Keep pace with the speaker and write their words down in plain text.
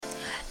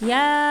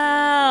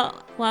Yo!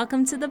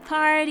 Welcome to the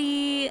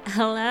party!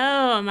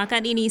 Hello,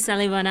 Makadini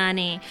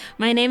Salivanani.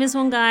 My name is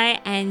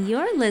Wongai, and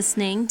you're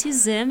listening to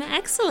Zim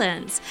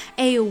Excellence,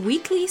 a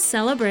weekly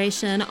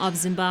celebration of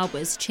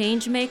Zimbabwe's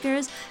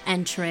changemakers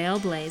and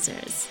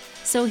trailblazers.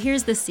 So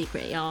here's the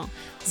secret, y'all.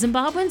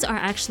 Zimbabweans are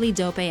actually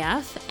dope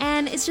AF,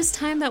 and it's just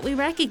time that we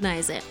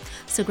recognize it.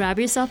 So grab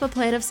yourself a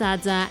plate of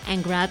sadza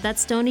and grab that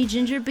stony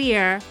ginger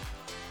beer,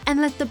 and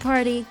let the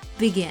party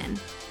begin.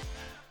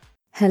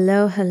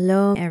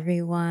 Hello,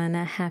 everyone.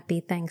 Happy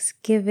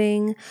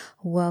Thanksgiving.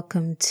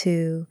 Welcome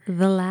to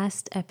the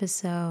last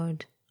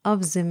episode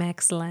of Zim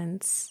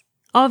Excellence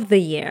of the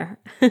year.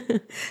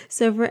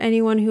 So for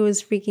anyone who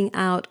is freaking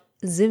out,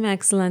 Zim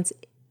Excellence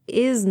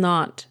is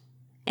not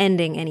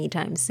ending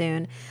anytime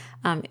soon.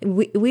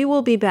 We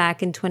will be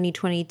back in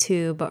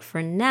 2022, but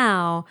for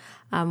now,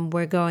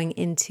 we're going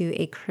into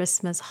a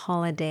Christmas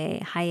holiday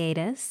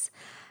hiatus.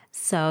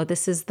 So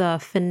this is the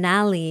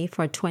finale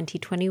for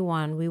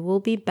 2021. We will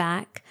be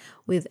back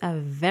with a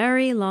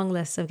very long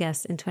list of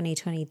guests in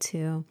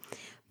 2022,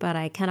 but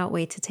I cannot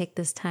wait to take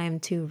this time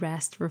to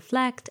rest,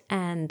 reflect,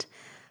 and,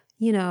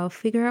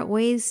 figure out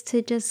ways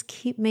to just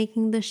keep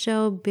making the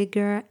show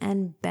bigger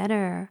and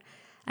better.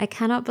 I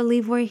cannot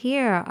believe we're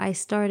here. I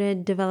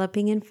started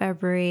developing in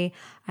February.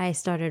 I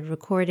started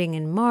recording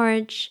in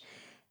March.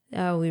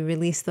 We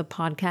released the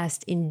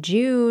podcast in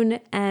June,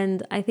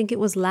 and I think it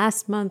was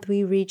last month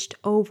we reached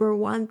over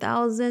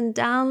 1,000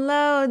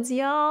 downloads,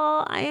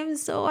 y'all. I am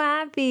so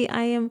happy.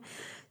 I am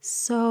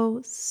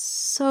so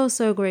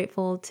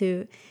grateful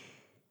to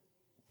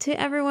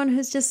everyone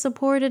who's just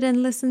supported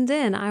and listened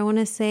in. I want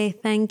to say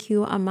thank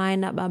you, Amai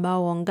Baba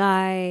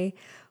Wongai,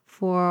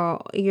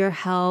 for your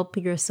help,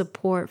 your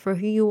support, for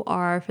who you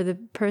are, for the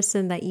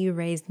person that you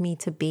raised me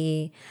to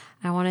be.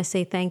 I want to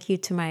say thank you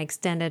to my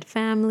extended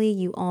family.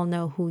 You all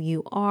know who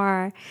you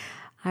are.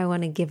 I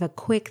want to give a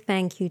quick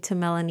thank you to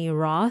Melanie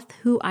Roth,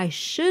 who I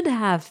should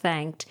have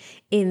thanked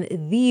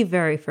in the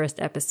very first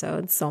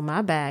episode. So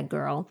my bad,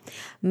 girl.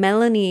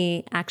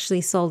 Melanie actually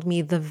sold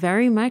me the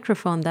very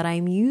microphone that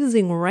I'm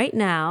using right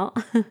now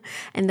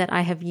and that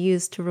I have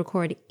used to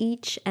record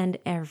each and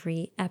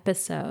every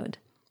episode.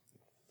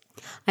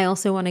 I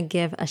also want to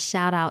give a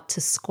shout out to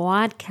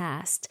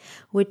Squadcast,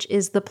 which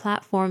is the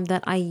platform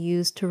that I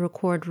use to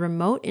record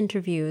remote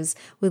interviews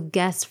with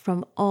guests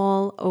from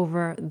all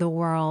over the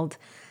world.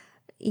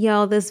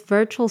 Yo, this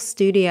virtual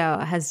studio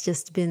has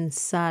just been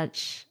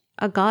such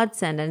a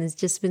godsend, and it's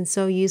just been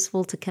so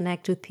useful to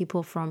connect with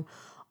people from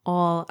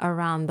all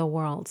around the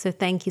world. So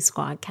thank you,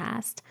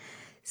 Squadcast.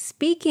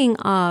 Speaking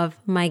of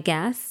my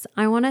guests,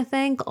 I want to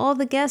thank all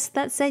the guests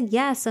that said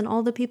yes and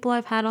all the people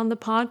I've had on the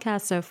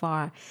podcast so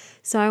far.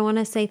 So I want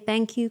to say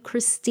thank you,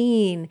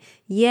 Christine,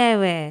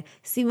 Yewe,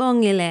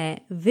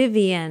 Sivongile,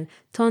 Vivian,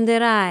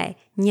 Tonderai,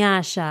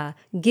 Nyasha,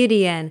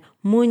 Gideon,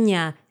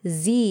 Munya,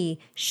 Z,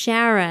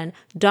 Sharon,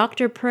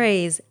 Dr.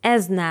 Praise,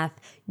 Esnath,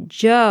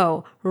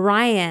 Joe,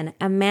 Ryan,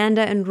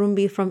 Amanda and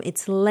Rumbi from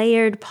It's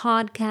Layered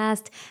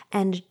podcast,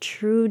 and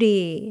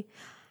Trudy.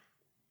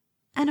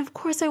 And of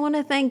course, I want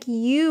to thank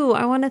you.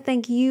 I want to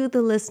thank you,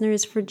 the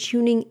listeners, for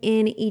tuning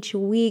in each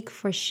week,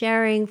 for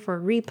sharing,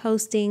 for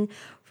reposting,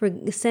 for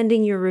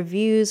sending your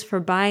reviews, for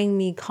buying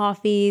me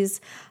coffees,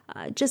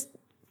 just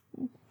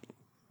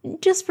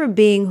for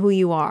being who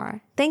you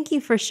are. Thank you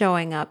for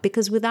showing up,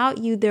 because without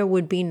you, there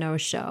would be no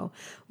show.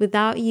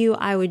 Without you,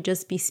 I would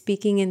just be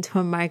speaking into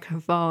a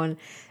microphone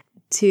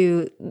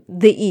to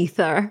the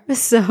ether.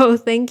 So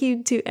thank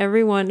you to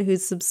everyone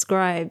who's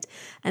subscribed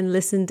and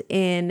listened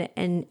in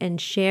and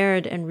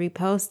shared and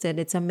reposted.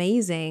 It's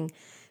amazing.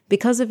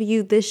 Because of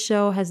you, this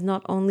show has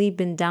not only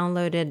been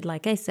downloaded,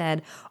 like I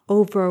said,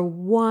 over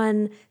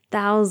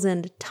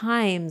 1,000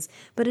 times,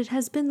 but it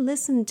has been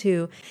listened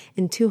to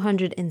in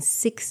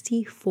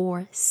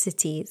 264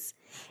 cities,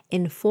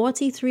 in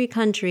 43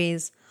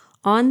 countries,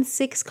 on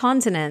 6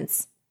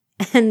 continents.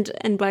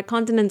 And by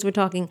continents, we're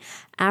talking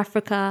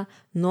Africa,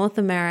 North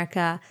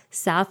America,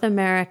 South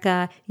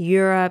America,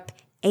 Europe,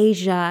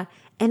 Asia,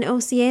 and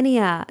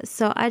Oceania.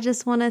 So I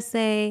just want to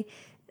say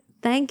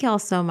thank y'all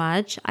so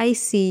much. I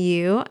see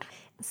you.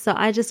 So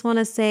I just want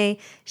to say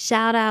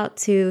shout out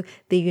to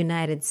the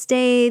United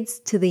States,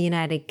 to the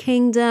United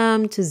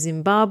Kingdom, to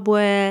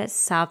Zimbabwe,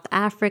 South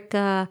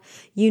Africa,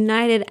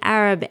 United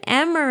Arab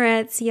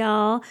Emirates,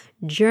 y'all,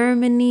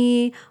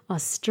 Germany,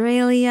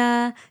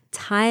 Australia,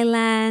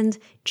 Thailand,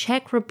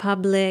 Czech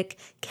Republic,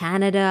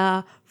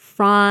 Canada,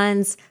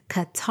 France,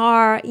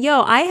 Qatar.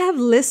 Yo, I have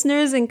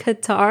listeners in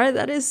Qatar.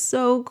 That is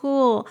so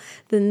cool.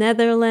 The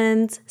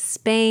Netherlands,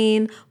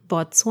 Spain,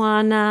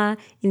 Botswana,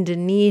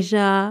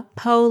 Indonesia,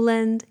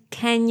 Poland,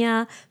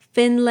 Kenya,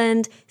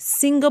 Finland,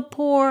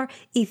 Singapore,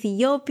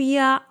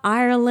 Ethiopia,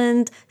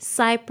 Ireland,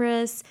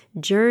 Cyprus,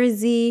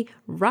 Jersey,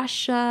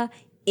 Russia,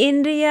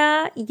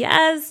 India,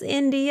 yes,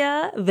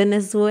 India,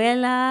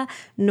 Venezuela,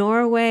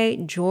 Norway,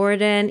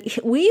 Jordan.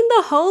 We in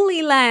the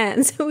Holy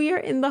Lands. We are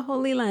in the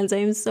Holy Lands. I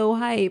am so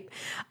hype.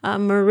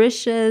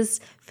 Mauritius,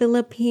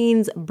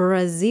 Philippines,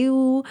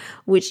 Brazil,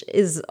 which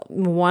is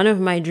one of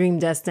my dream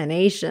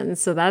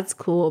destinations. So that's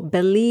cool.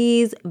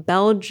 Belize,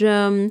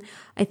 Belgium.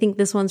 I think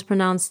this one's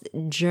pronounced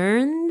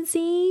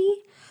Guernsey.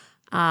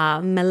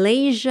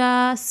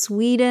 Malaysia,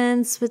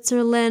 Sweden,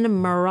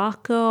 Switzerland,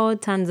 Morocco,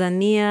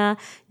 Tanzania,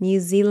 New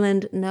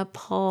Zealand,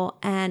 Nepal,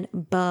 and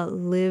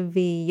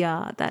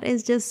Bolivia. That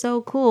is just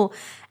so cool.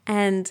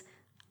 And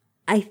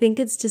I think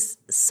it's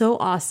just so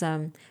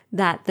awesome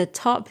that the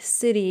top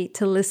city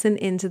to listen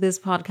into this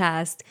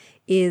podcast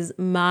is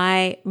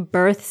my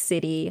birth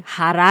city,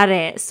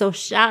 Harare. So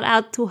shout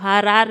out to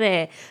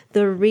Harare,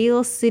 the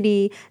real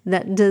city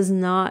that does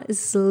not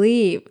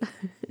sleep.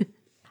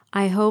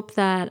 I hope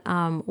that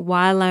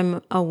while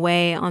I'm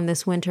away on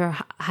this winter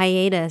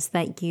hiatus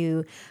that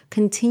you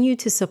continue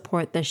to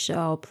support the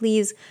show.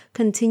 Please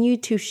continue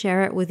to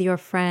share it with your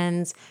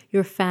friends,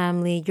 your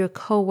family, your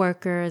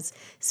coworkers.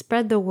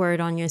 Spread the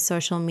word on your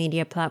social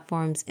media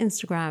platforms,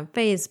 Instagram,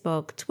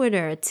 Facebook,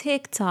 Twitter,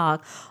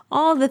 TikTok,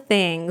 all the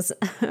things.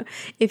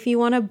 If you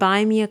want to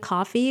buy me a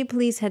coffee,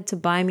 please head to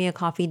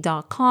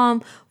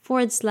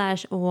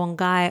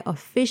buymeacoffee.com/Wongai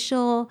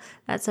official.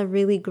 That's a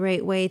really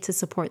great way to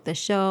support the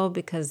show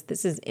because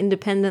this is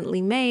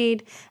independently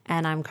made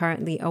and I'm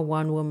currently a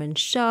one-woman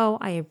show.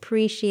 I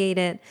appreciate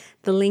it.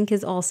 The link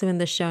is also in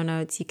the show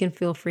notes. You can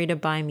feel free to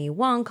buy me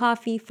 1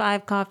 coffee,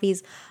 5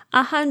 coffees,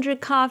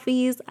 100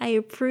 coffees. I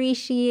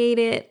appreciate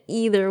it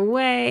either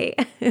way.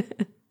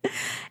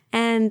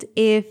 And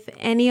if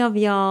any of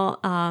y'all,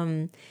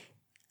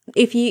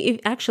 if you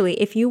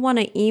want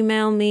to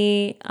email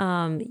me,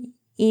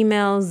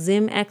 email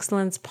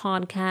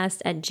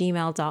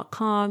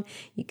zimexcellencepodcast@gmail.com.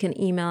 You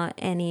can email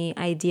any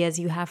ideas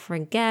you have for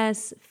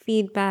guests,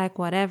 feedback,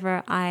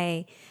 whatever.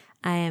 I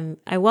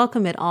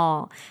welcome it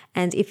all.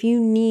 And if you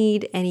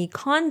need any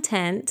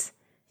content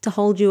to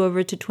hold you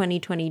over to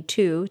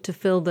 2022 to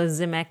fill the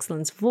Zim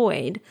Excellence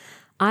void,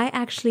 I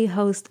actually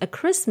host a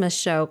Christmas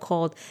show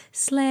called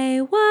Slay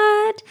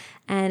What?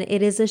 And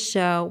it is a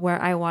show where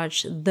I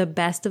watch the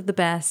best of the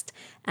best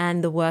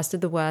and the worst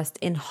of the worst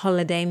in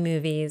holiday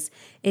movies.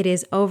 It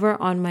is over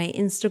on my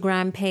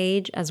Instagram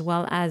page as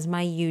well as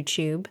my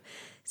YouTube.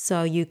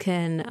 So you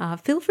can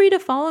feel free to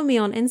follow me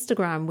on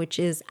Instagram, which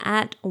is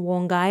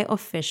 @Wongai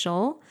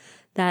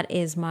That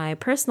is my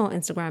personal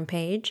Instagram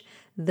page.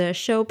 The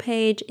show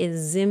page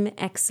is Zim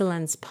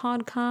Excellence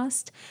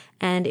Podcast.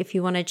 And if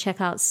you want to check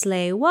out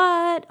Slay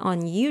What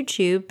on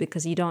YouTube,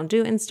 because you don't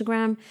do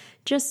Instagram,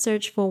 just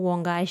search for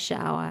Wongai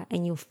Shower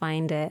and you'll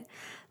find it.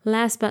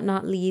 Last but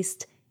not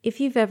least,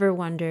 if you've ever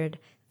wondered,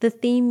 the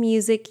theme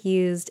music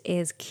used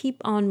is Keep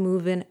On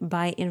Movin'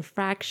 by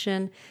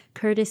Infraction,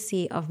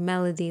 courtesy of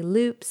Melody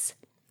Loops.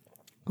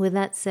 With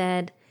that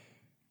said,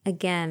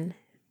 again,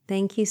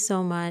 thank you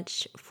so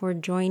much for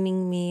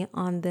joining me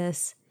on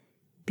this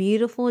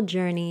beautiful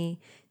journey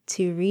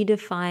to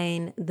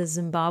redefine the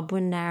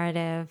Zimbabwean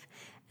narrative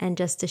and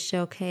just to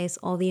showcase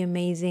all the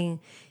amazing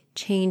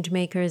change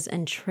makers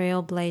and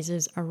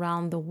trailblazers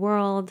around the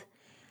world.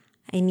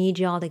 I need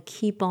y'all to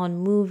keep on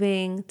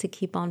moving, to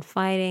keep on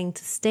fighting,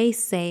 to stay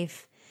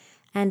safe,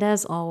 and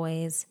as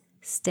always,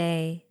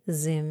 stay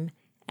Zim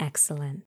excellent.